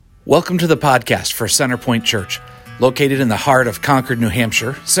Welcome to the podcast for Centerpoint Church. Located in the heart of Concord, New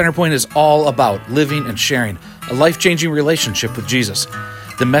Hampshire, Centerpoint is all about living and sharing a life-changing relationship with Jesus.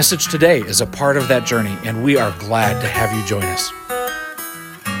 The message today is a part of that journey, and we are glad to have you join us.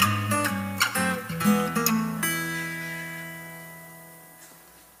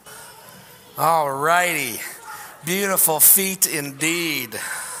 All righty. Beautiful feet indeed.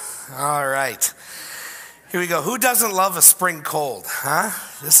 All right. Here we go. Who doesn't love a spring cold, huh?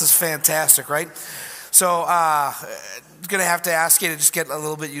 This is fantastic, right? So, going to have to ask you to just get a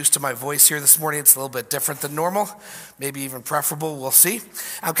little bit used to my voice here this morning. It's a little bit different than normal, maybe even preferable. We'll see.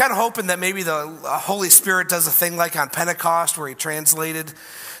 I'm kind of hoping that maybe the Holy Spirit does a thing like on Pentecost where he translated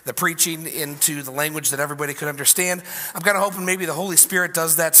the preaching into the language that everybody could understand. I'm kind of hoping maybe the Holy Spirit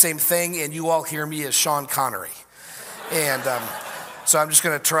does that same thing and you all hear me as Sean Connery. And so I'm just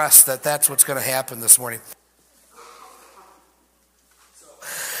going to trust that that's what's going to happen this morning.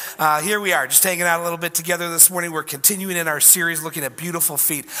 Here we are, just hanging out a little bit together this morning. We're continuing in our series looking at beautiful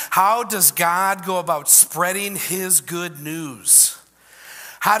feet. How does God go about spreading his good news?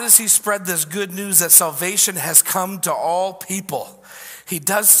 How does he spread this good news that salvation has come to all people? He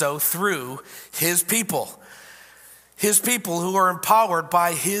does so through his people who are empowered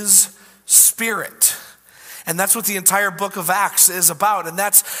by his Spirit. And that's what the entire book of Acts is about. And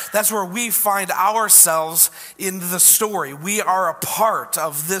that's where we find ourselves in the story. We are a part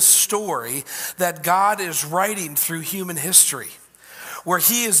of this story that God is writing through human history, where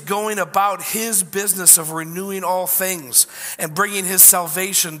he is going about his business of renewing all things and bringing his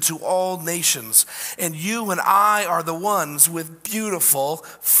salvation to all nations. And you and I are the ones with beautiful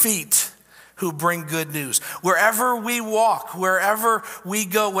feet who bring good news. Wherever we walk, wherever we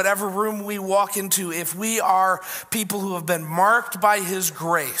go, whatever room we walk into, if we are people who have been marked by his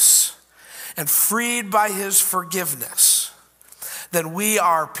grace and freed by his forgiveness, then we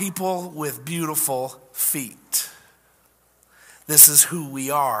are people with beautiful feet. This is who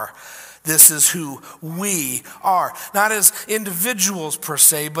we are. This is who we are. Not as individuals per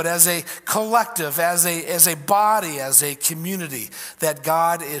se, but as a collective, as a body, as a community that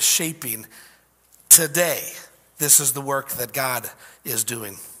God is shaping today. This is the work that God is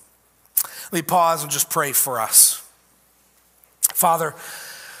doing. Let me pause and just pray for us. Father,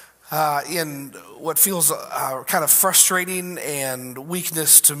 in what feels kind of frustrating and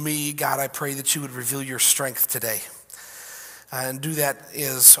weakness to me, God, I pray that you would reveal your strength today. And do that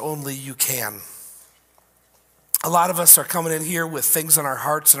as only you can. A lot of us are coming in here with things on our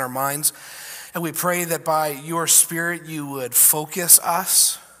hearts and our minds, and we pray that by your Spirit you would focus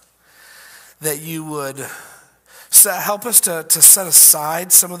us, that you would help us to set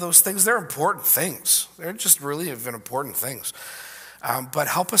aside some of those things. They're important things. They're just really important things. But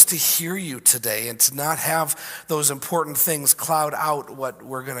help us to hear you today and to not have those important things cloud out what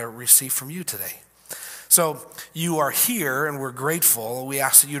we're going to receive from you today. So you are here and we're grateful. We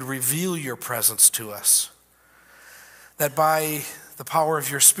ask that you'd reveal your presence to us. That by the power of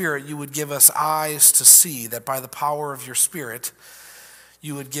your Spirit, you would give us eyes to see. That by the power of your Spirit,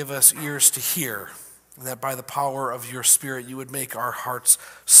 you would give us ears to hear, and that by the power of your Spirit, you would make our hearts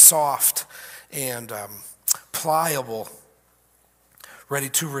soft and pliable, ready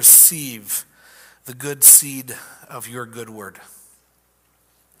to receive the good seed of your good word.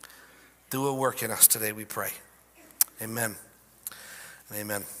 Do a work in us today, we pray. Amen and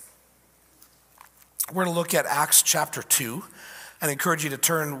amen. We're going to look at Acts chapter 2. I encourage you to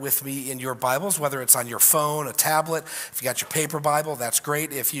turn with me in your Bibles, whether it's on your phone, a tablet. If you got your paper Bible, that's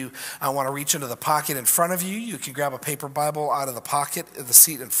great. If you want to reach into the pocket in front of you, you can grab a paper Bible out of the pocket of the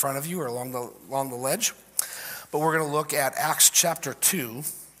seat in front of you or along the ledge. But we're going to look at Acts chapter 2,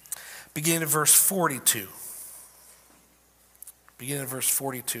 beginning at verse 42. Beginning at verse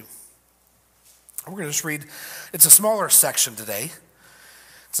 42. We're going to just read, it's a smaller section today.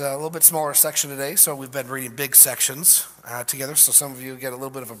 It's a little bit smaller section today, so we've been reading big sections together, so some of you get a little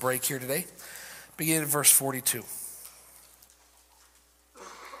bit of a break here today. Beginning at verse 42.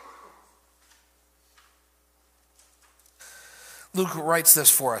 Luke writes this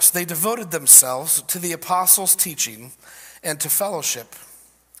for us. They devoted themselves to the apostles' teaching and to fellowship,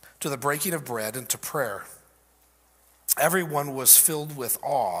 to the breaking of bread and to prayer. Everyone was filled with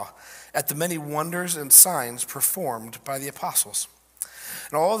awe at the many wonders and signs performed by the apostles.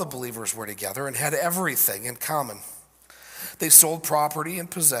 And all the believers were together and had everything in common. They sold property and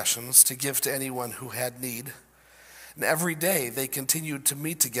possessions to give to anyone who had need. And every day they continued to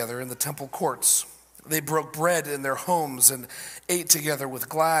meet together in the temple courts. They broke bread in their homes and ate together with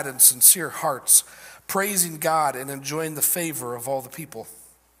glad and sincere hearts, praising God and enjoying the favor of all the people.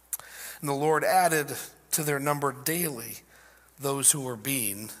 And the Lord added to their number daily those who were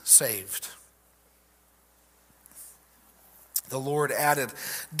being saved. The Lord added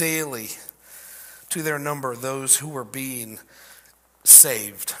daily to their number those who were being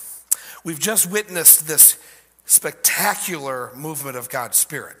saved. We've just witnessed this spectacular movement of God's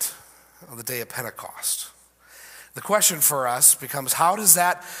Spirit on the day of Pentecost. The question for us becomes, how does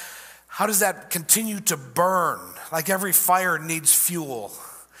that continue to burn? Like every fire needs fuel.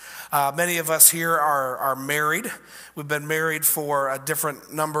 Many of us here are married. We've been married for a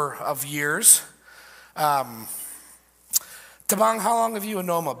different number of years. Tabang, how long have you and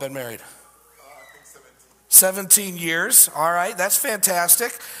Noma been married? I think 17 years. All right, that's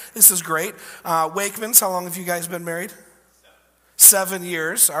fantastic. This is great. Wakemans, how long have you guys been married? 7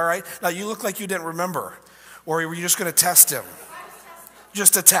 years. All right. Now, you look like you didn't remember. Or were you just going to test him?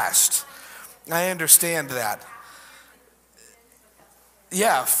 Just a test. I understand that.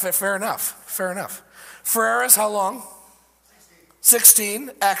 Yeah, fair enough. Fair enough. Ferreras, how long?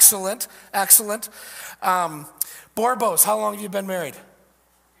 16. Excellent. Excellent. Borbos, how long have you been married?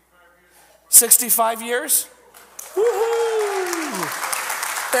 65 years? Woohoo!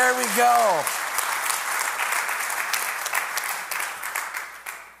 There we go.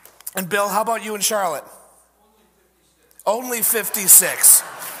 And Bill, how about you and Charlotte? Only 56.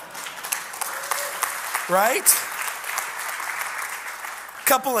 Right?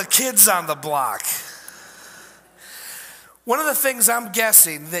 Couple of kids on the block. One of the things I'm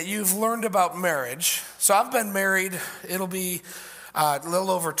guessing that you've learned about marriage, so I've been married, it'll be a little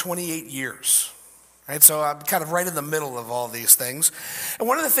over 28 years. Right? So I'm kind of right in the middle of all these things. And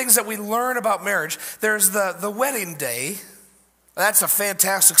one of the things that we learn about marriage, there's the wedding day. That's a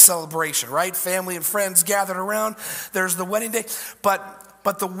fantastic celebration, right? Family and friends gathered around. There's the wedding day.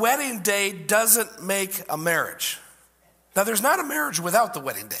 But the wedding day doesn't make a marriage. Now, there's not a marriage without the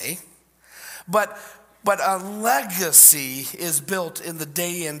wedding day. But a legacy is built in the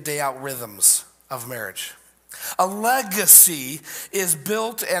day in, day out rhythms of marriage. A legacy is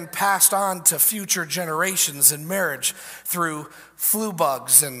built and passed on to future generations in marriage through flu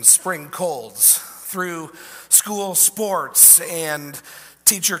bugs and spring colds, through school sports and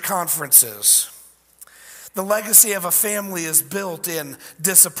teacher conferences. The legacy of a family is built in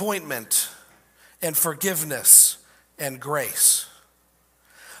disappointment and forgiveness and grace.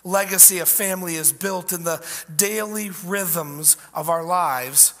 Legacy of family is built in the daily rhythms of our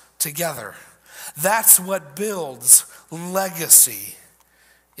lives together. That's what builds legacy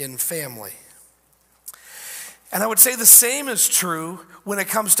in family. And I would say the same is true when it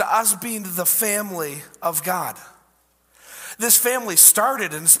comes to us being the family of God. This family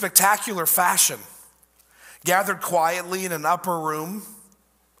started in spectacular fashion. Gathered quietly in an upper room.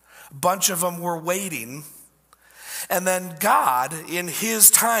 A bunch of them were waiting. And then God, in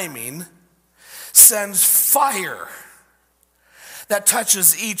his timing, sends fire that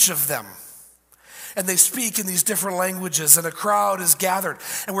touches each of them. And they speak in these different languages, and a crowd is gathered.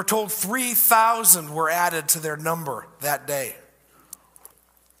 And we're told 3,000 were added to their number that day.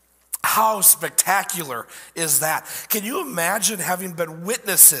 How spectacular is that? Can you imagine having been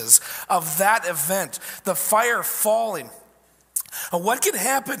witnesses of that event, the fire falling? And what can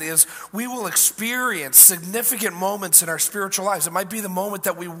happen is we will experience significant moments in our spiritual lives. It might be the moment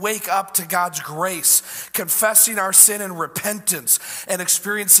that we wake up to God's grace, confessing our sin and repentance, and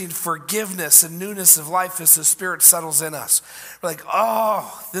experiencing forgiveness and newness of life as the Spirit settles in us. We're like,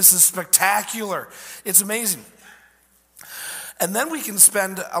 oh, this is spectacular. It's amazing. And then we can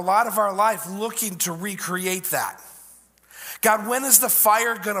spend a lot of our life looking to recreate that. God, when is the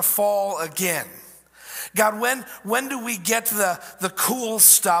fire going to fall again? God, when do we get the cool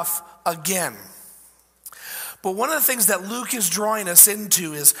stuff again? But one of the things that Luke is drawing us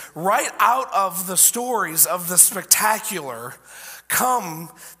into is right out of the stories of the spectacular come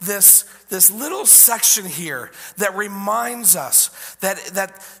this little section here that reminds us that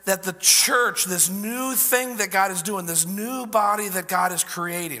the church, this new thing that God is doing, this new body that God is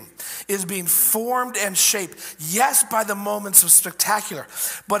creating, is being formed and shaped, yes, by the moments of spectacular,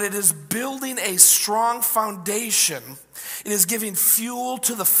 but it is building a strong foundation. It is giving fuel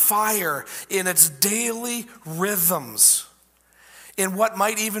to the fire in its daily rhythms, in what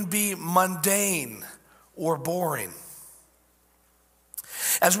might even be mundane or boring.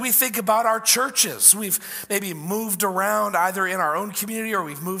 As we think about our churches, we've maybe moved around either in our own community or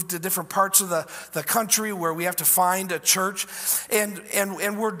we've moved to different parts of the country where we have to find a church. And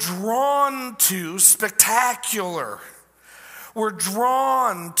we're drawn to spectacular. We're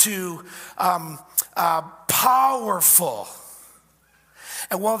drawn to powerful.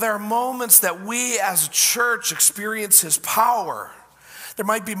 And while there are moments that we as a church experience his power, there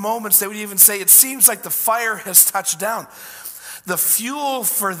might be moments that we even say, it seems like the fire has touched down. The fuel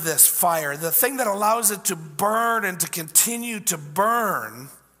for this fire, the thing that allows it to burn and to continue to burn,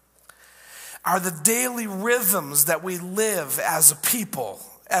 are the daily rhythms that we live as a people,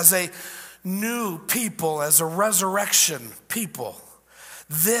 as a new people, as a resurrection people.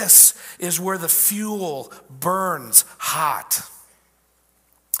 This is where the fuel burns hot.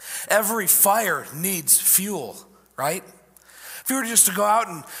 Every fire needs fuel, right? If you were just to go out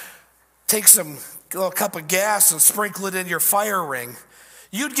and take some little cup of gas and sprinkle it in your fire ring,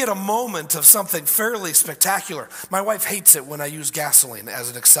 you'd get a moment of something fairly spectacular. My wife hates it when I use gasoline as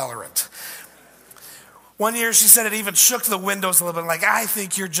an accelerant. One year she said it even shook the windows a little bit, like, I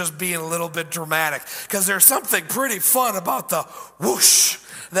think you're just being a little bit dramatic, because there's something pretty fun about the whoosh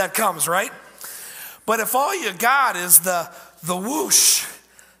that comes, right? But if all you got is the whoosh,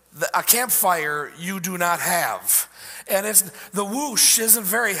 a campfire you do not have. And the whoosh isn't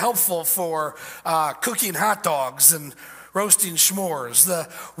very helpful for cooking hot dogs and roasting s'mores. The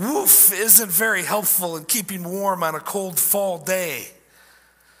woof isn't very helpful in keeping warm on a cold fall day.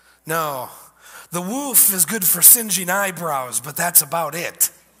 No, the woof is good for singeing eyebrows, but that's about it.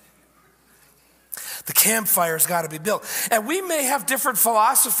 The campfire's got to be built. And we may have different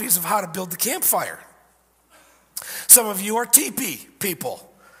philosophies of how to build the campfire. Some of you are teepee people.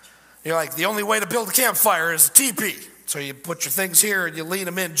 You're like, the only way to build a campfire is a teepee. So you put your things here and you lean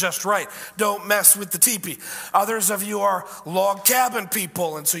them in just right. Don't mess with the teepee. Others of you are log cabin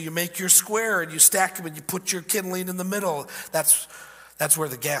people, and so you make your square and you stack them and you put your kindling in the middle. That's where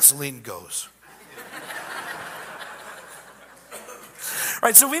the gasoline goes.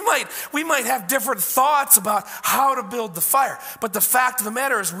 Right, so we might have different thoughts about how to build the fire, but the fact of the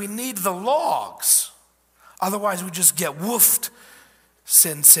matter is we need the logs. Otherwise we just get woofed,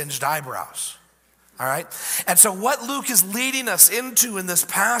 singed eyebrows. All right? And so what Luke is leading us into in this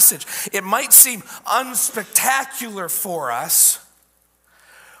passage, it might seem unspectacular for us,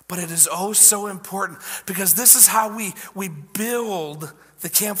 but it is oh so important, because this is how we build the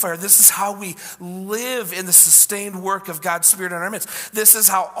campfire. This is how we live in the sustained work of God's Spirit in our midst. This is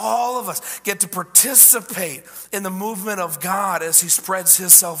how all of us get to participate in the movement of God as He spreads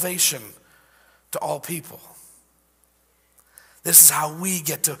His salvation to all people. This is how we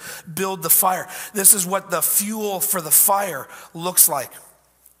get to build the fire. This is what the fuel for the fire looks like.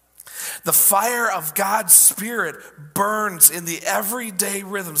 The fire of God's Spirit burns in the everyday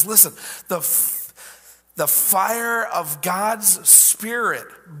rhythms. Listen, the fire of God's Spirit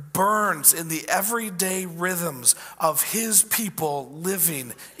burns in the everyday rhythms of His people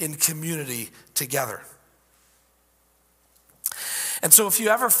living in community together. And so if you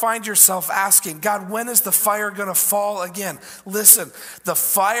ever find yourself asking, God, when is the fire going to fall again? Listen, the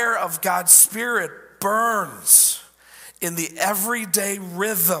fire of God's Spirit burns in the everyday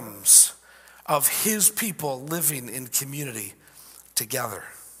rhythms of His people living in community together.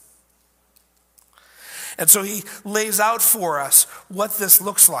 And so He lays out for us what this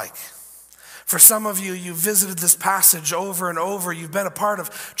looks like. For some of you, you visited this passage over and over. You've been a part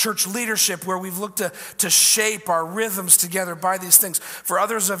of church leadership where we've looked to shape our rhythms together by these things. For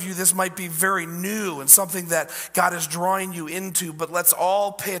others of you, this might be very new and something that God is drawing you into. But let's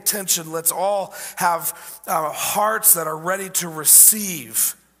all pay attention. Let's all have hearts that are ready to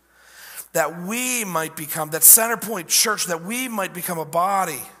receive. That we might become, that Centerpoint Church, that we might become a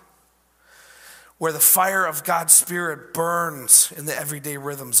body where the fire of God's Spirit burns in the everyday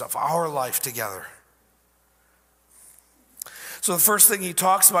rhythms of our life together. So the first thing he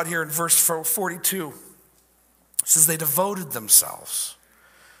talks about here in verse 42 says they devoted themselves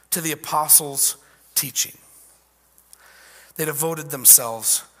to the apostles' teaching. They devoted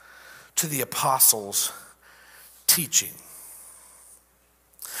themselves to the apostles' teaching.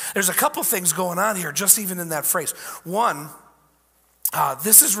 There's a couple things going on here, just even in that phrase. One,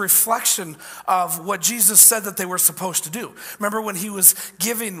 this is reflection of what Jesus said that they were supposed to do. Remember when He was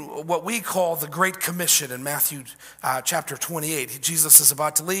giving what we call the Great Commission in Matthew chapter 28. Jesus is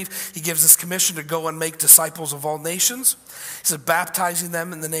about to leave. He gives this commission to go and make disciples of all nations. He said, baptizing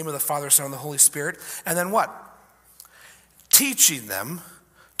them in the name of the Father, Son, and the Holy Spirit. And then what? Teaching them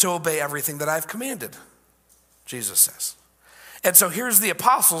to obey everything that I've commanded, Jesus says. And so here's the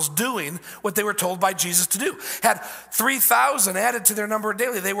apostles doing what they were told by Jesus to do. Had 3,000 added to their number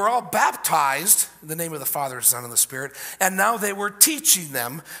daily. They were all baptized in the name of the Father, Son, and the Spirit. And now they were teaching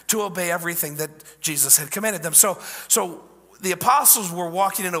them to obey everything that Jesus had commanded them. So the apostles were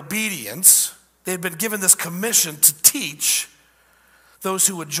walking in obedience. They had been given this commission to teach those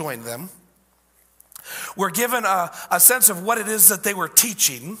who would join them. We're given a sense of what it is that they were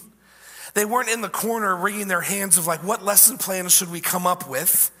teaching. They weren't in the corner wringing their hands of like, what lesson plan should we come up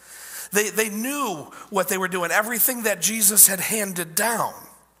with? They knew what they were doing, everything that Jesus had handed down.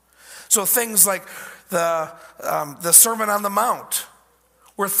 So things like the Sermon on the Mount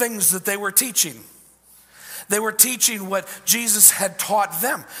were things that they were teaching. They were teaching what Jesus had taught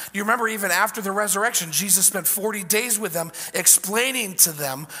them. You remember even after the resurrection, Jesus spent 40 days with them explaining to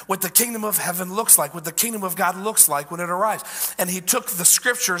them what the kingdom of heaven looks like, what the kingdom of God looks like when it arrives. And he took the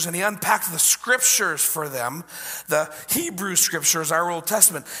scriptures and he unpacked the scriptures for them, the Hebrew scriptures, our Old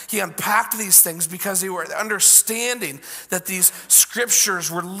Testament. He unpacked these things because they were understanding that these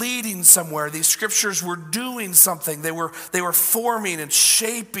scriptures were leading somewhere. These scriptures were doing something. They were forming and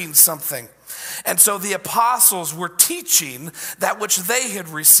shaping something. And so the apostles were teaching that which they had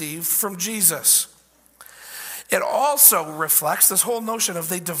received from Jesus. It also reflects this whole notion of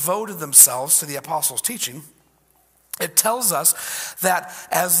they devoted themselves to the apostles' teaching. It tells us that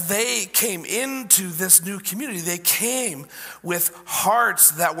as they came into this new community, they came with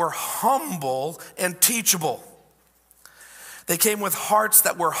hearts that were humble and teachable. They came with hearts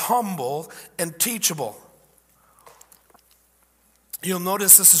that were humble and teachable. You'll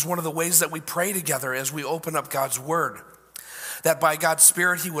notice this is one of the ways that we pray together as we open up God's word. That by God's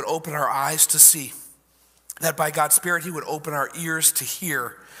Spirit, he would open our eyes to see. That by God's Spirit, he would open our ears to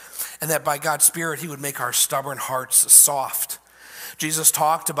hear. And that by God's Spirit, he would make our stubborn hearts soft. Jesus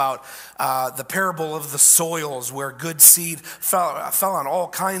talked about the parable of the soils where good seed fell on all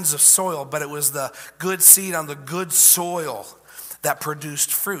kinds of soil, but it was the good seed on the good soil that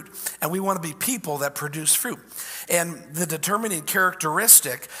produced fruit. And we want to be people that produce fruit. And the determining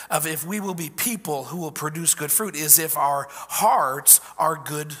characteristic of if we will be people who will produce good fruit is if our hearts are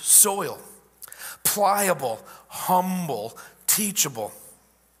good soil. Pliable, humble, teachable.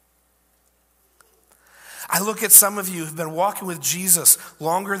 I look at some of you who've been walking with Jesus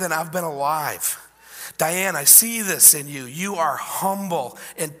longer than I've been alive. Diane, I see this in you. You are humble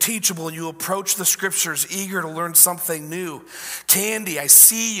and teachable, and you approach the scriptures eager to learn something new. Candy, I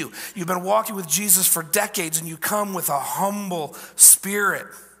see you. You've been walking with Jesus for decades, and you come with a humble spirit.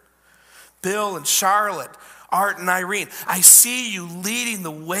 Bill and Charlotte, Art and Irene, I see you leading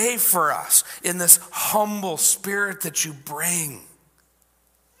the way for us in this humble spirit that you bring.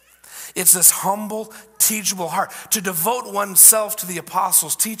 It's this humble, teachable heart. To devote oneself to the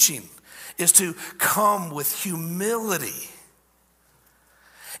apostles' teaching is to come with humility.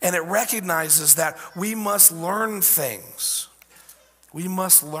 And it recognizes that we must learn things. We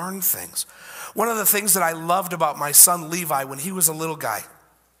must learn things. One of the things that I loved about my son Levi when he was a little guy,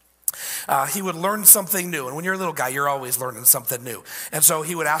 he would learn something new. And when you're a little guy, you're always learning something new. And so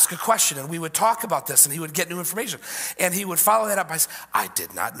he would ask a question and we would talk about this and he would get new information. And he would follow that up by saying, I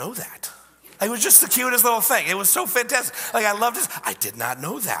did not know that. It was just the cutest little thing. It was so fantastic. Like I loved it. I did not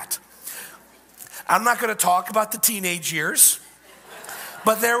know that. I'm not going to talk about the teenage years,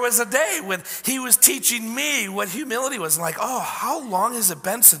 but there was a day when he was teaching me what humility was. I'm like, oh, how long has it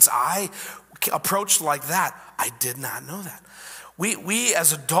been since I approached like that? I did not know that. We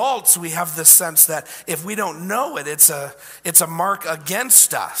as adults, we have this sense that if we don't know it, it's a mark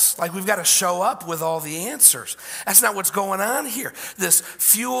against us. Like we've got to show up with all the answers. That's not what's going on here. This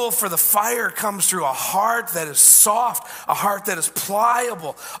fuel for the fire comes through a heart that is soft, a heart that is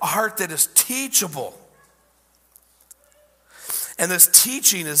pliable, a heart that is teachable. And this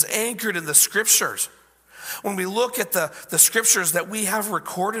teaching is anchored in the scriptures. When we look at the scriptures that we have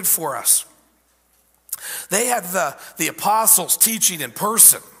recorded for us, they had the apostles teaching in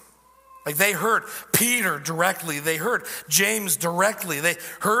person. Like they heard Peter directly. They heard James directly. They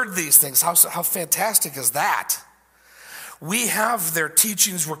heard these things. How fantastic is that? We have their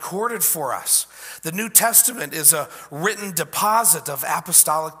teachings recorded for us. The New Testament is a written deposit of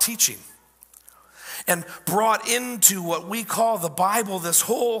apostolic teaching. And brought into what we call the Bible, this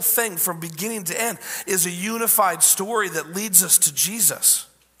whole thing from beginning to end is a unified story that leads us to Jesus.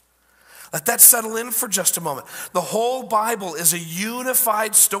 Let that settle in for just a moment. The whole Bible is a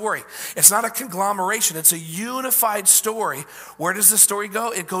unified story. It's not a conglomeration. It's a unified story. Where does the story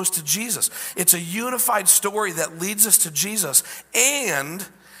go? It goes to Jesus. It's a unified story that leads us to Jesus, and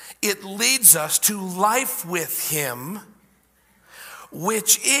it leads us to life with him,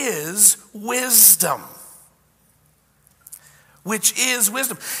 which is wisdom. Which is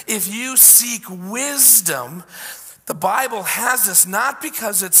wisdom. If you seek wisdom, the Bible has this not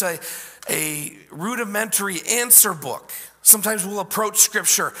because it's a rudimentary answer book. Sometimes we'll approach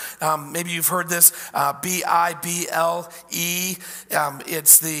scripture. Maybe you've heard this, Bible.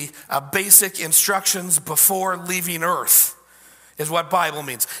 It's the basic instructions before leaving earth is what Bible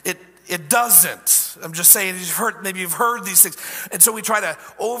means. It doesn't. I'm just saying, maybe you've heard these things. And so we try to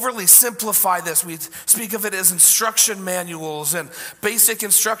overly simplify this. We speak of it as instruction manuals and basic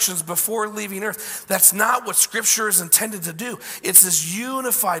instructions before leaving earth. That's not what Scripture is intended to do. It's this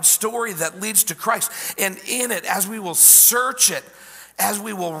unified story that leads to Christ. And in it, as we will search it, as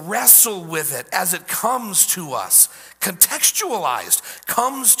we will wrestle with it, as it comes to us, contextualized,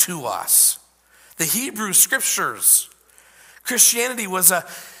 comes to us. The Hebrew Scriptures. Christianity was a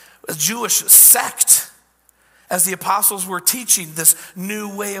Jewish sect as the apostles were teaching this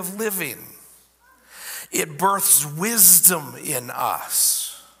new way of living. It births wisdom in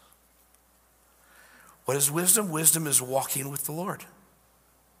us. What is wisdom? Wisdom is walking with the Lord.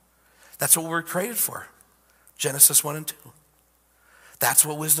 That's what we're created for. Genesis 1 and 2. That's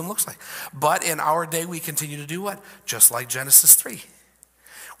what wisdom looks like. But in our day, we continue to do what? Just like Genesis 3.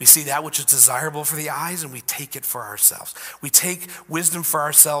 We see that which is desirable for the eyes and we take it for ourselves. We take wisdom for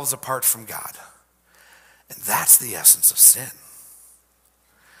ourselves apart from God. And that's the essence of sin.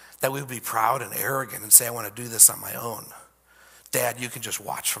 That we would be proud and arrogant and say, I want to do this on my own. Dad, you can just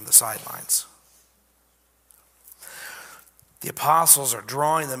watch from the sidelines. The apostles are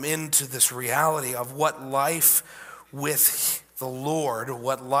drawing them into this reality of what life with the Lord,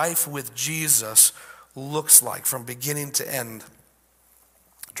 what life with Jesus looks like from beginning to end.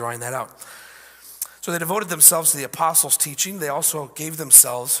 Drawing that out. So they devoted themselves to the apostles' teaching. They also gave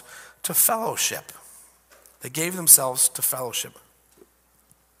themselves to fellowship. They gave themselves to fellowship.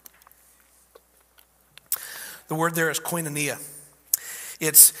 The word there is koinonia.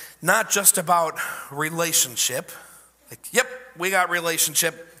 It's not just about relationship. Like, yep, we got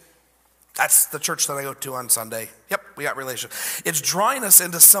relationship. That's the church that I go to on Sunday. Yep, we got relationship. It's drawing us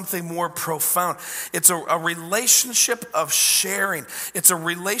into something more profound. It's a relationship of sharing. It's a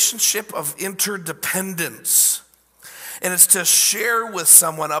relationship of interdependence. And it's to share with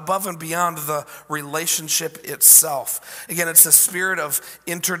someone above and beyond the relationship itself. Again, it's the spirit of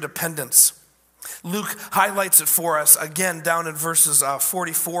interdependence. Luke highlights it for us again down in verses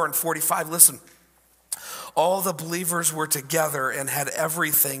 44 and 45. Listen. All the believers were together and had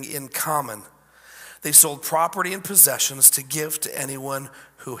everything in common. They sold property and possessions to give to anyone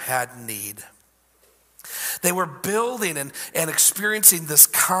who had need. They were building and experiencing this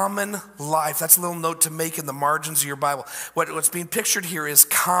common life. That's a little note to make in the margins of your Bible. What's being pictured here is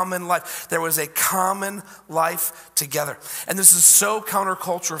common life. There was a common life together. And this is so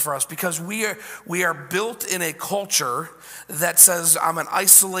countercultural for us because we are built in a culture that says I'm an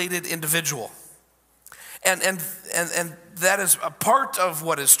isolated individual. And that is a part of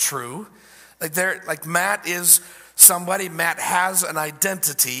what is true. Like Matt is somebody. Matt has an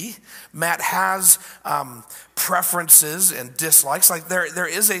identity. Matt has preferences and dislikes. Like there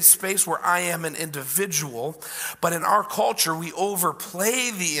is a space where I am an individual, but in our culture we overplay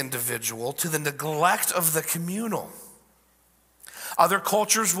the individual to the neglect of the communal. Other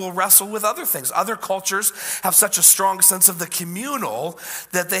cultures will wrestle with other things. Other cultures have such a strong sense of the communal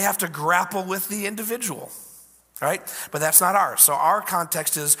that they have to grapple with the individual, right? But that's not ours. So our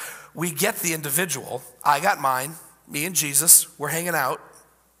context is we get the individual. I got mine, me and Jesus, we're hanging out.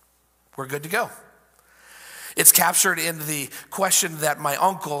 We're good to go. It's captured in the question that my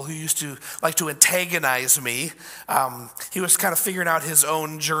uncle, who used to like to antagonize me, he was kind of figuring out his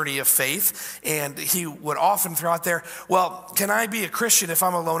own journey of faith, and he would often throw out there, well, can I be a Christian if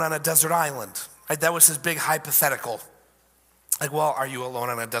I'm alone on a desert island? Right? That was his big hypothetical. Like, well, are you alone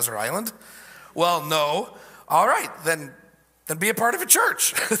on a desert island? Well, no. All right, then be a part of a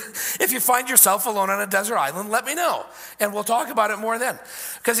church. If you find yourself alone on a desert island, let me know, and we'll talk about it more then.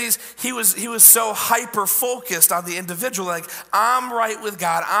 Because he was so hyper focused on the individual, like I'm right with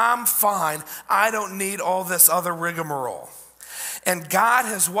God, I'm fine, I don't need all this other rigmarole. And God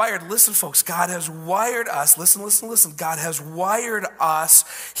has wired, listen folks, God has wired us, listen, God has wired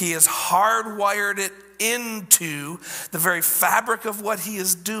us, He has hardwired it into the very fabric of what He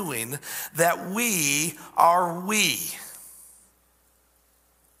is doing, that we are we.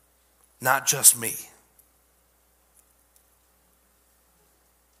 Not just me.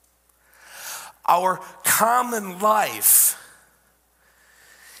 Our common life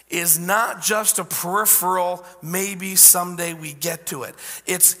is not just a peripheral, maybe someday we get to it.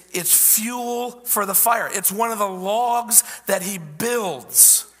 It's fuel for the fire. It's one of the logs that He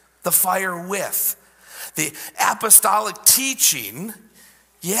builds the fire with. The apostolic teaching,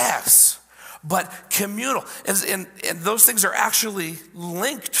 yes, but communal. And those things are actually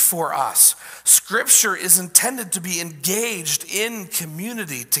linked for us. Scripture is intended to be engaged in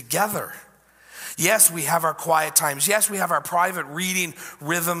community together. Yes, we have our quiet times. Yes, we have our private reading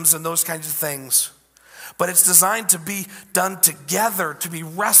rhythms and those kinds of things. But it's designed to be done together, to be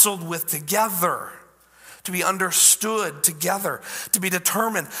wrestled with together. to be understood together, to be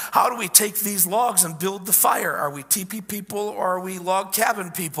determined. How do we take these logs and build the fire? Are we teepee people or are we log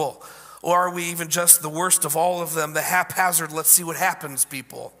cabin people? Or are we even just the worst of all of them, the haphazard, let's see what happens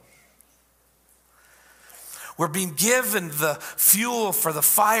people? We're being given the fuel for the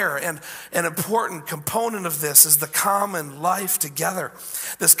fire, and an important component of this is the common life together.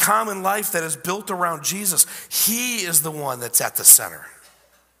 This common life that is built around Jesus. He is the one that's at the center.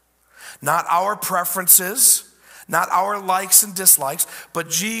 Not our preferences, not our likes and dislikes, but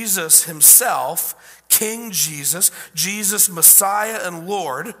Jesus himself, King Jesus, Jesus Messiah and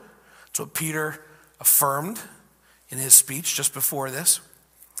Lord. That's what Peter affirmed in his speech just before this.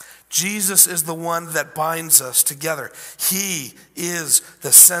 Jesus is the one that binds us together. He is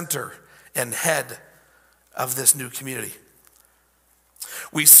the center and head of this new community.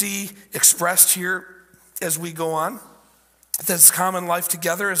 We see expressed here as we go on, this common life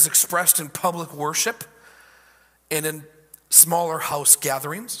together is expressed in public worship and in smaller house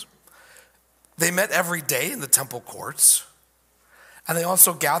gatherings. They met every day in the temple courts, and they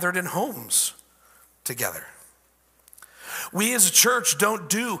also gathered in homes together. We as a church don't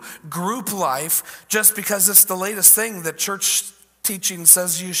do group life just because it's the latest thing that church teaching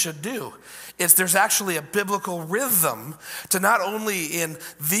says you should do. There's actually a biblical rhythm to not only in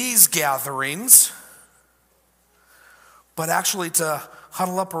these gatherings, but actually to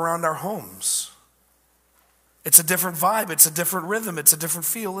huddle up around our homes. It's a different vibe, it's a different rhythm, it's a different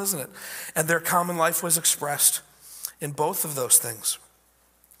feel, isn't it? And their common life was expressed in both of those things.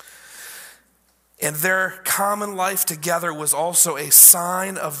 And their common life together was also a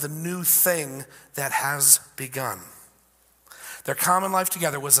sign of the new thing that has begun. Their common life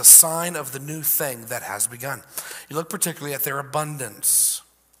together was a sign of the new thing that has begun. You look particularly at their abundance.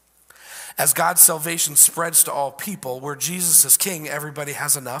 As God's salvation spreads to all people, where Jesus is king, everybody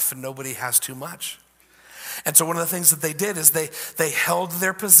has enough and nobody has too much. And so one of the things that they did is they held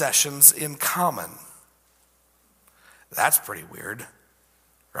their possessions in common. That's pretty weird,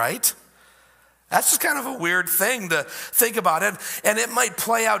 right? That's just kind of a weird thing to think about it. And it might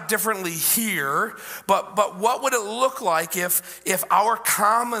play out differently here, but what would it look like if our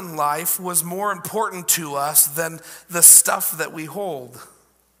common life was more important to us than the stuff that we hold?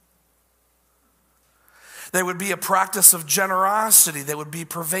 There would be a practice of generosity that would be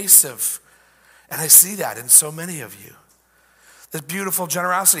pervasive. And I see that in so many of you. This beautiful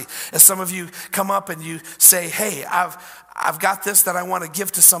generosity. As some of you come up and you say, hey, I've got this that I want to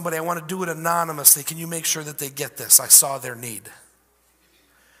give to somebody. I want to do it anonymously. Can you make sure that they get this? I saw their need.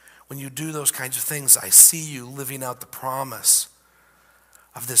 When you do those kinds of things, I see you living out the promise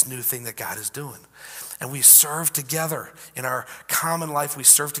of this new thing that God is doing. And we serve together in our common life. We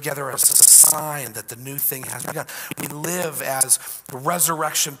serve together as a sign that the new thing has begun. We live as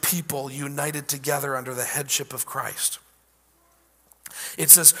resurrection people united together under the headship of Christ.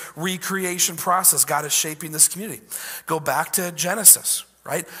 It's this recreation process. God is shaping this community. Go back to Genesis,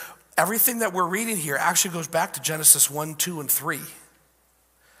 right? Everything that we're reading here actually goes back to Genesis 1, 2, and 3.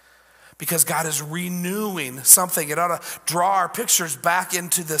 Because God is renewing something. It ought to draw our pictures back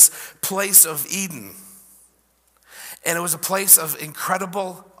into this place of Eden. And it was a place of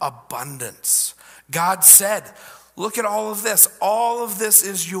incredible abundance. God said, look at all of this. All of this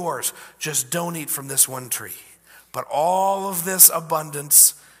is yours. Just don't eat from this one tree. But all of this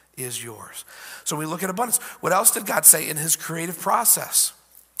abundance is yours. So we look at abundance. What else did God say in his creative process?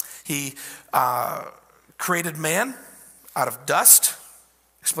 He created man out of dust.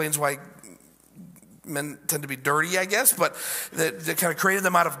 Explains why men tend to be dirty, I guess. But they kind of created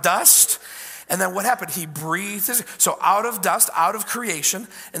them out of dust. And then what happened? He breathed. So out of dust, out of creation.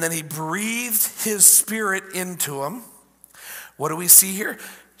 And then he breathed his spirit into him. What do we see here?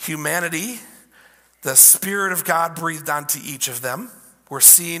 Humanity. The Spirit of God breathed onto each of them. We're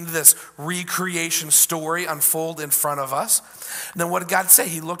seeing this recreation story unfold in front of us. And then what did God say?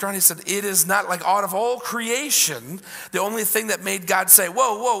 He looked around and he said, it is not like out of all creation, the only thing that made God say,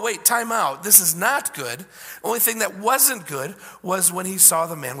 whoa, wait, time out. This is not good. The only thing that wasn't good was when he saw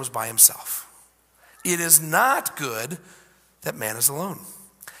the man was by himself. It is not good that man is alone.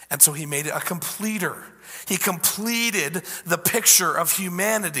 And so he made it a completer. He completed the picture of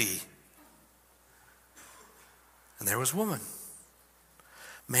humanity. And there was woman,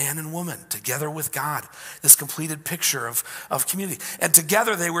 man and woman, together with God. This completed picture of community. And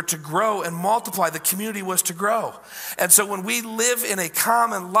together they were to grow and multiply. The community was to grow. And so when we live in a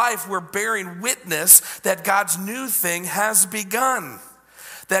common life, we're bearing witness that God's new thing has begun.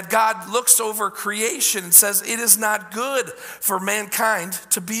 That God looks over creation and says, it is not good for mankind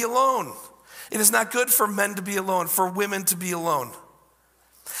to be alone. It is not good for men to be alone, for women to be alone.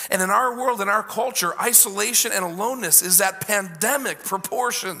 And in our world, in our culture, isolation and aloneness is at pandemic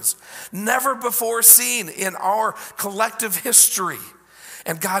proportions, never before seen in our collective history.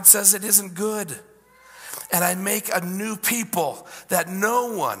 And God says it isn't good. And I make a new people that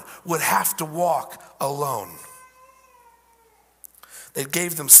no one would have to walk alone. They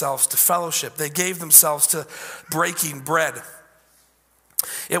gave themselves to fellowship. They gave themselves to breaking bread.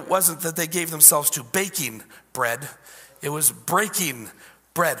 It wasn't that they gave themselves to baking bread. It was breaking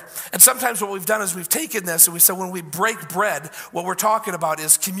bread. And sometimes what we've done is we've taken this and we said when we break bread, what we're talking about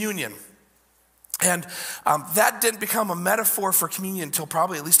is communion. And that didn't become a metaphor for communion until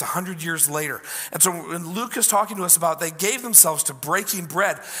probably at least 100 years later. And so when Luke is talking to us about they gave themselves to breaking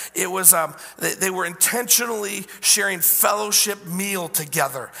bread, it was they were intentionally sharing fellowship meal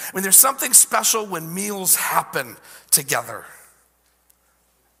together. I mean, there's something special when meals happen together.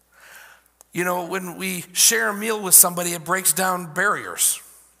 You know, when we share a meal with somebody, it breaks down barriers.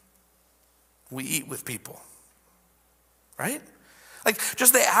 We eat with people, right? Like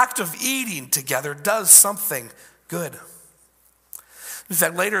just the act of eating together does something good. In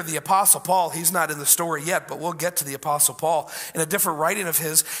fact, later the Apostle Paul, he's not in the story yet, but we'll get to the Apostle Paul. In a different writing of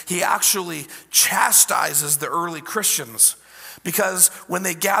his, he actually chastises the early Christians. Because when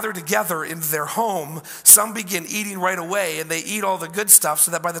they gather together in their home, some begin eating right away and they eat all the good stuff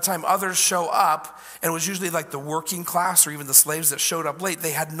so that by the time others show up, and it was usually like the working class or even the slaves that showed up late, they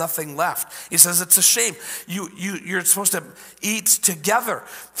had nothing left. He says it's a shame. You're supposed to eat together.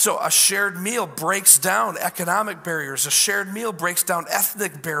 So a shared meal breaks down economic barriers. A shared meal breaks down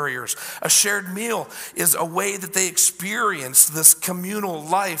ethnic barriers. A shared meal is a way that they experience this communal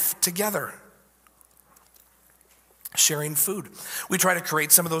life together. Sharing food. We try to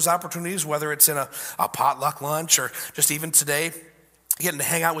create some of those opportunities, whether it's in a potluck lunch or just even today, getting to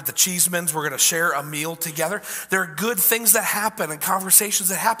hang out with the Cheesemans. We're going to share a meal together. There are good things that happen and conversations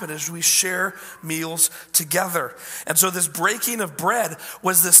that happen as we share meals together. And so this breaking of bread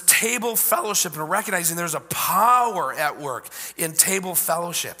was this table fellowship and recognizing there's a power at work in table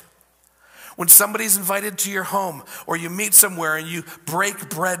fellowship. When somebody's invited to your home or you meet somewhere and you break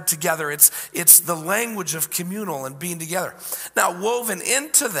bread together, it's the language of communal and being together. Now, woven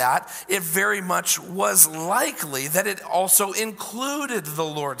into that, it very much was likely that it also included the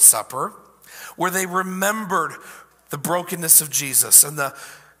Lord's Supper, where they remembered the brokenness of Jesus and the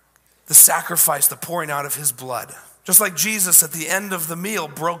sacrifice, the pouring out of his blood. Just like Jesus at the end of the meal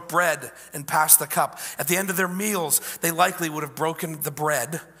broke bread and passed the cup. At the end of their meals, they likely would have broken the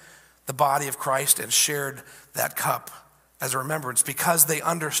bread, the body of Christ, and shared that cup as a remembrance because they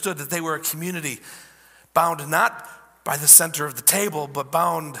understood that they were a community bound not by the center of the table, but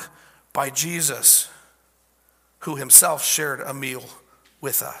bound by Jesus, who himself shared a meal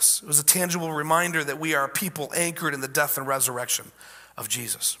with us. It was a tangible reminder that we are a people anchored in the death and resurrection of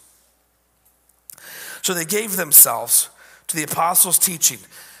Jesus. So they gave themselves to the apostles' teaching,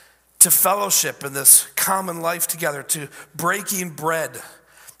 to fellowship in this common life together, to breaking bread.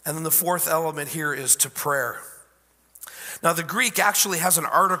 And then the fourth element here is to prayer. Now, the Greek actually has an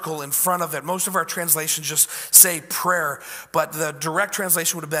article in front of it. Most of our translations just say prayer, but the direct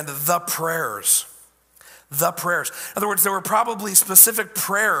translation would have been the prayers. The prayers. In other words, there were probably specific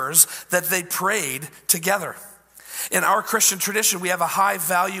prayers that they prayed together. In our Christian tradition, we have a high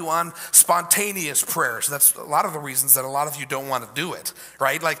value on spontaneous prayers. That's a lot of the reasons that a lot of you don't want to do it,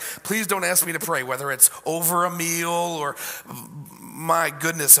 right? Like, please don't ask me to pray, whether it's over a meal or, my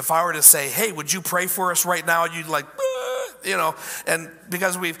goodness, if I were to say, hey, would you pray for us right now? You'd like, and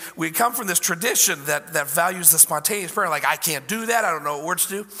because we come from this tradition that values the spontaneous prayer, like, I can't do that. I don't know what words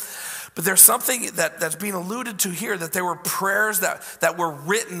to do. But there's something that's being alluded to here, that there were prayers that were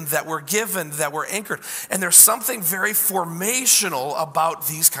written, that were given, that were anchored. And there's something very formational about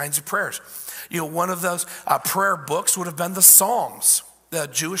these kinds of prayers. You know, one of those prayer books would have been the Psalms. The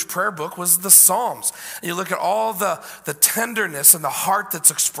Jewish prayer book was the Psalms. And you look at all the tenderness and the heart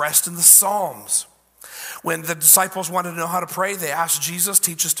that's expressed in the Psalms. When the disciples wanted to know how to pray, they asked Jesus,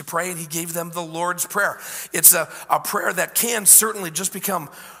 teach us to pray, and he gave them the Lord's Prayer. It's a prayer that can certainly just become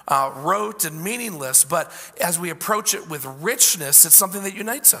rote and meaningless, but as we approach it with richness, it's something that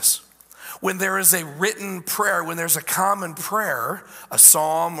unites us. When there is a written prayer, when there's a common prayer, a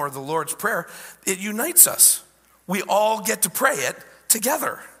psalm or the Lord's Prayer, it unites us. We all get to pray it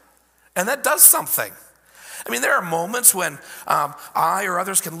together, and that does something. I mean, there are moments when I or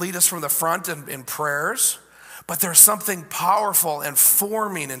others can lead us from the front in prayers, but there's something powerful and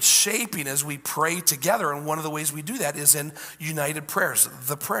forming and shaping as we pray together, and one of the ways we do that is in united prayers,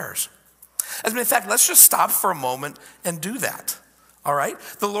 the prayers. As a matter of fact, let's just stop for a moment and do that, all right?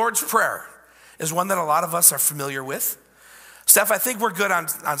 The Lord's Prayer is one that a lot of us are familiar with. Steph, I think we're good on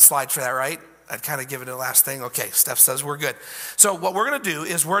slide for that, right? I'd kind of given it the last thing. Okay, Steph says we're good. So what we're going to do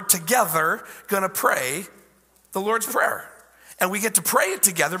is we're together going to pray the Lord's Prayer. And we get to pray it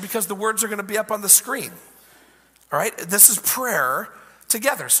together because the words are going to be up on the screen. All right? This is prayer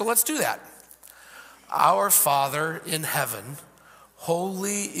together. So let's do that. Our Father in heaven,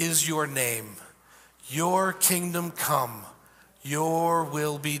 holy is your name. Your kingdom come. Your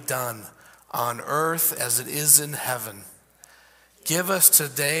will be done on earth as it is in heaven. Give us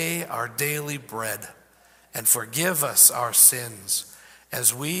today our daily bread, and forgive us our sins,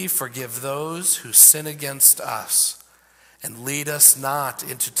 as we forgive those who sin against us. And lead us not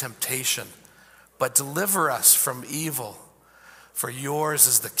into temptation, but deliver us from evil. For yours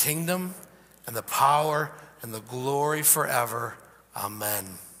is the kingdom, and the power, and the glory forever. Amen.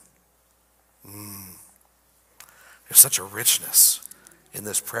 There's such a richness in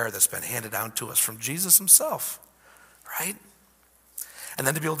this prayer that's been handed down to us from Jesus himself, right? And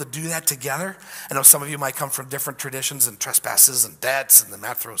then to be able to do that together. I know some of you might come from different traditions and trespasses and debts, and then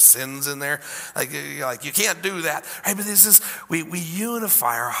that throws sins in there. Like you can't do that. Right? But this is, we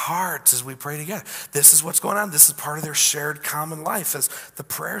unify our hearts as we pray together. This is what's going on. This is part of their shared common life as the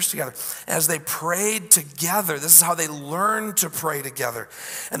prayers together. As they prayed together, this is how they learned to pray together.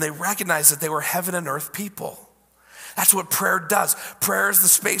 And they recognized that they were heaven and earth people. That's what prayer does. Prayer is the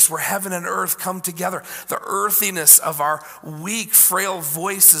space where heaven and earth come together. The earthiness of our weak, frail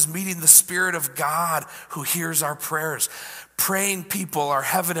voices meeting the Spirit of God who hears our prayers. Praying people are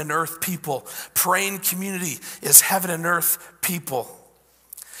heaven and earth people. Praying community is heaven and earth people.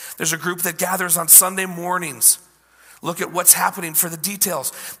 There's a group that gathers on Sunday mornings. Look at what's happening for the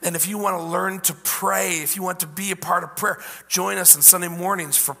details. And if you want to learn to pray, if you want to be a part of prayer, join us on Sunday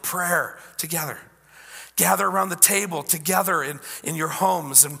mornings for prayer together. Gather around the table together in your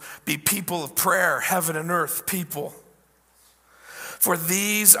homes and be people of prayer, heaven and earth people. For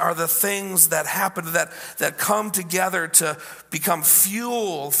these are the things that happen that come together to become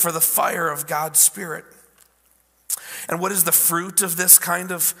fuel for the fire of God's Spirit. And what is the fruit of this kind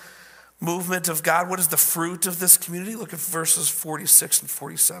of movement of God? What is the fruit of this community? Look at verses 46 and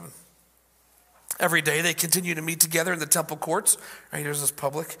 47. Every day they continue to meet together in the temple courts. Right, here's this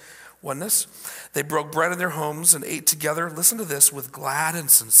public oneness. They broke bread in their homes and ate together, listen to this, with glad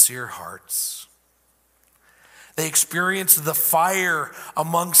and sincere hearts. They experienced the fire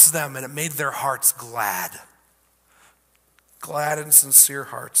amongst them, and it made their hearts glad. Glad and sincere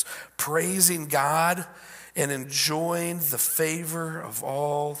hearts, praising God and enjoying the favor of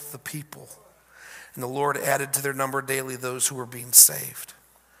all the people. And the Lord added to their number daily those who were being saved.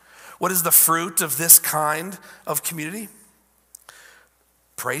 What is the fruit of this kind of community?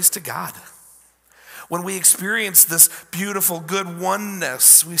 Praise to God. When we experience this beautiful, good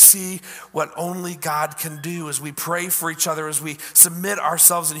oneness, we see what only God can do as we pray for each other, as we submit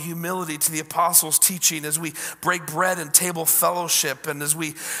ourselves in humility to the apostles' teaching, as we break bread and table fellowship, and as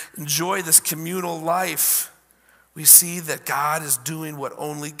we enjoy this communal life, we see that God is doing what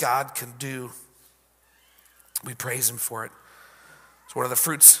only God can do. We praise him for it. So one of the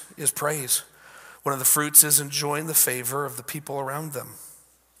fruits is praise. One of the fruits is enjoying the favor of the people around them.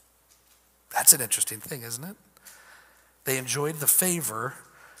 That's an interesting thing, isn't it? They enjoyed the favor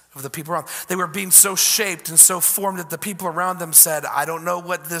of the people around. They were being so shaped and so formed that the people around them said, I don't know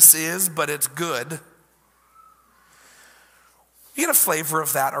what this is, but it's good. You get a flavor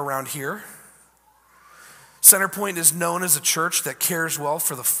of that around here. Centerpoint is known as a church that cares well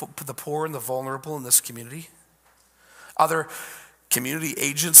for the poor and the vulnerable in this community. Other community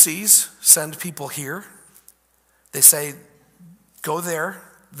agencies send people here. They say, go there.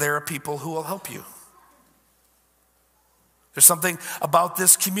 There are people who will help you. There's something about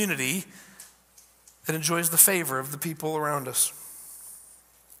this community that enjoys the favor of the people around us.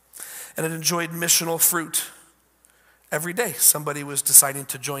 And it enjoyed missional fruit. Every day, somebody was deciding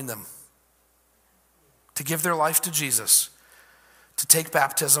to join them, to give their life to Jesus, to take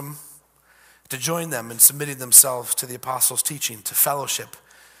baptism, to join them in submitting themselves to the apostles' teaching, to fellowship,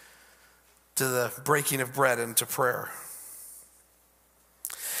 to the breaking of bread, and to prayer.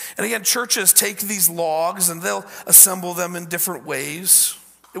 And again, churches take these logs and they'll assemble them in different ways.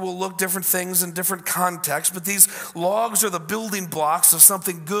 It will look different things in different contexts, but these logs are the building blocks of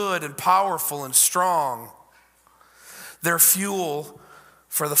something good and powerful and strong. They're fuel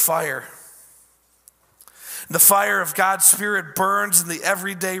for the fire. The fire of God's Spirit burns in the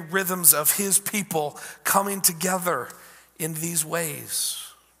everyday rhythms of his people coming together in these ways.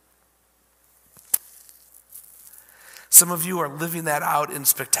 Some of you are living that out in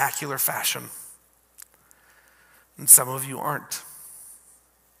spectacular fashion, and some of you aren't.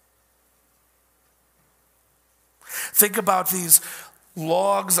 Think about these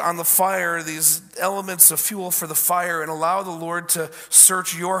logs on the fire, these elements of fuel for the fire, and allow the Lord to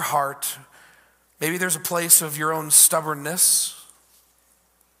search your heart. Maybe there's a place of your own stubbornness.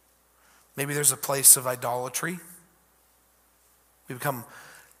 Maybe there's a place of idolatry.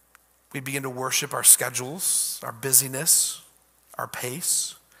 We begin to worship our schedules, our busyness, our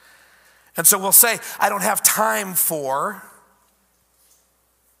pace. And so we'll say, I don't have time for.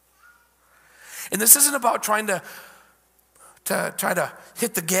 And this isn't about trying to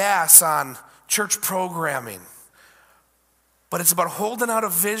hit the gas on church programming, but it's about holding out a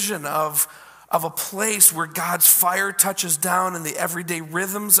vision of a place where God's fire touches down in the everyday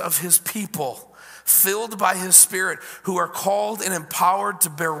rhythms of his people, filled by his Spirit, who are called and empowered to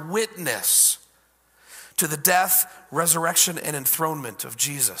bear witness to the death, resurrection, and enthronement of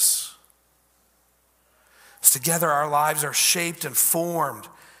Jesus. As together our lives are shaped and formed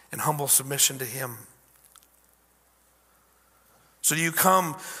in humble submission to him. So do you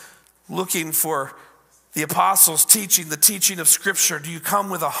come looking for the apostles' teaching, the teaching of Scripture? Do you come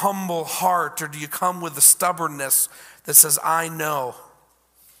with a humble heart, or do you come with the stubbornness that says, I know,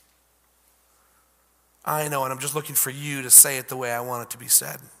 and I'm just looking for you to say it the way I want it to be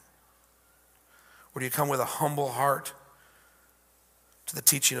said? Or do you come with a humble heart to the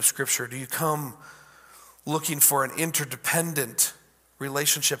teaching of Scripture? Do you come looking for an interdependent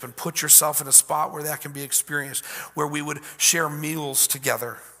relationship and put yourself in a spot where that can be experienced, where we would share meals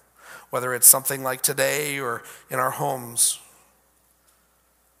together, whether it's something like today or in our homes?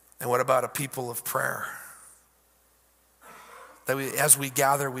 And what about a people of prayer? That as we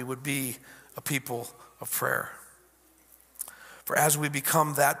gather, we would be a people of prayer. For as we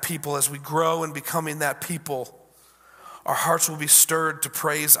become that people, as we grow in becoming that people, our hearts will be stirred to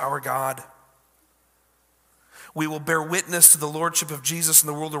praise our God. We will bear witness to the lordship of Jesus in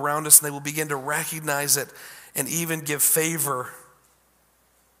the world around us, and they will begin to recognize it and even give favor,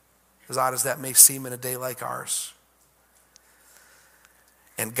 as odd as that may seem in a day like ours.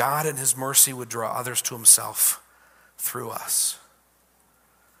 And God in his mercy would draw others to himself through us.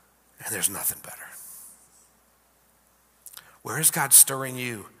 And there's nothing better. Where is God stirring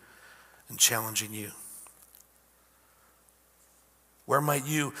you and challenging you? Where might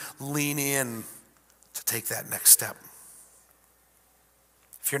you lean in to take that next step?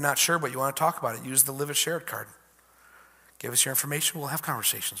 If you're not sure but you want to talk about it, use the Live It Shared card. Give us your information. We'll have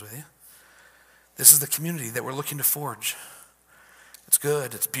conversations with you. This is the community that we're looking to forge. It's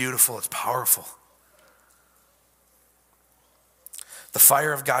good, it's beautiful, it's powerful. The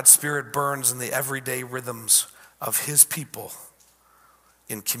fire of God's Spirit burns in the everyday rhythms of his people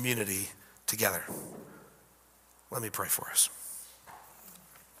in community together. Let me pray for us.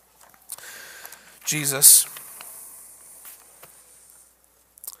 Jesus,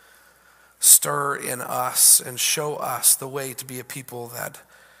 stir in us and show us the way to be a people that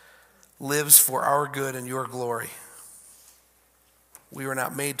lives for our good and your glory. We were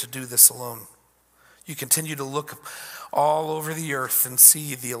not made to do this alone. You continue to look all over the earth and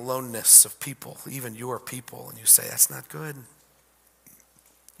see the aloneness of people, even your people, and you say, that's not good.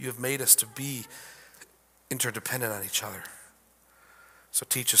 You have made us to be interdependent on each other. So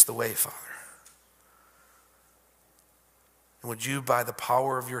teach us the way, Father. And would you, by the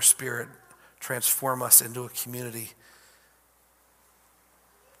power of your Spirit, transform us into a community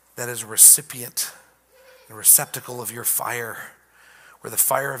that is a recipient and receptacle of your fire, where the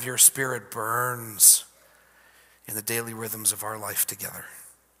fire of your Spirit burns in the daily rhythms of our life together.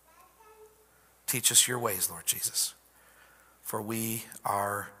 Teach us your ways, Lord Jesus, for we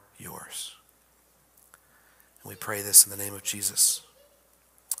are yours. And we pray this in the name of Jesus.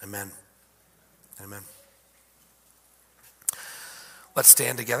 Amen. Amen. Let's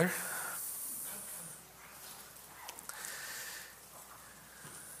stand together.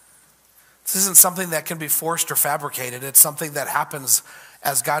 This isn't something that can be forced or fabricated. It's something that happens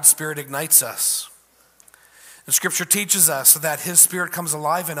as God's Spirit ignites us. And Scripture teaches us that his Spirit comes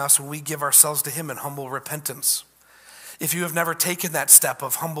alive in us when we give ourselves to him in humble repentance. If you have never taken that step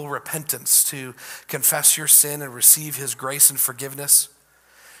of humble repentance to confess your sin and receive his grace and forgiveness,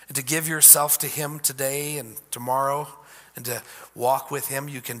 and to give yourself to him today and tomorrow, and to walk with him,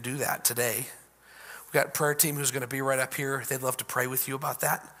 you can do that today. We've got a prayer team who's going to be right up here. They'd love to pray with you about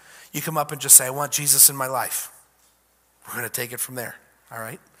that. You come up and just say, I want Jesus in my life. We're going to take it from there, all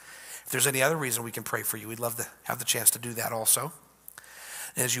right? If there's any other reason we can pray for you, we'd love to have the chance to do that also.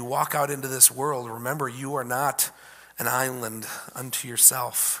 And as you walk out into this world, remember, you are not an island unto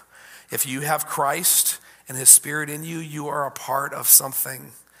yourself. If you have Christ and his Spirit in you, you are a part of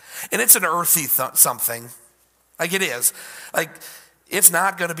something. And it's an earthy something. Like it is. Like It's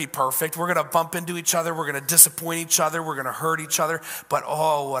not going to be perfect. We're going to bump into each other. We're going to disappoint each other. We're going to hurt each other. But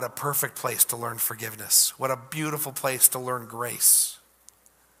oh, what a perfect place to learn forgiveness. What a beautiful place to learn grace.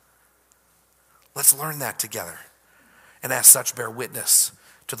 Let's learn that together. And as such, bear witness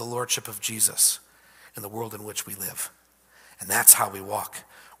to the lordship of Jesus in the world in which we live. And that's how we walk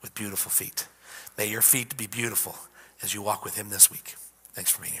with beautiful feet. May your feet be beautiful as you walk with him this week.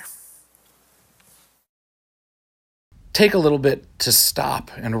 Thanks for being here. Take a little bit to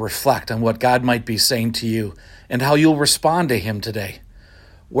stop and reflect on what God might be saying to you and how you'll respond to him today.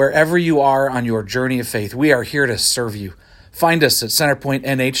 Wherever you are on your journey of faith, we are here to serve you. Find us at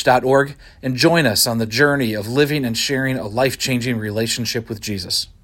centerpointnh.org and join us on the journey of living and sharing a life-changing relationship with Jesus.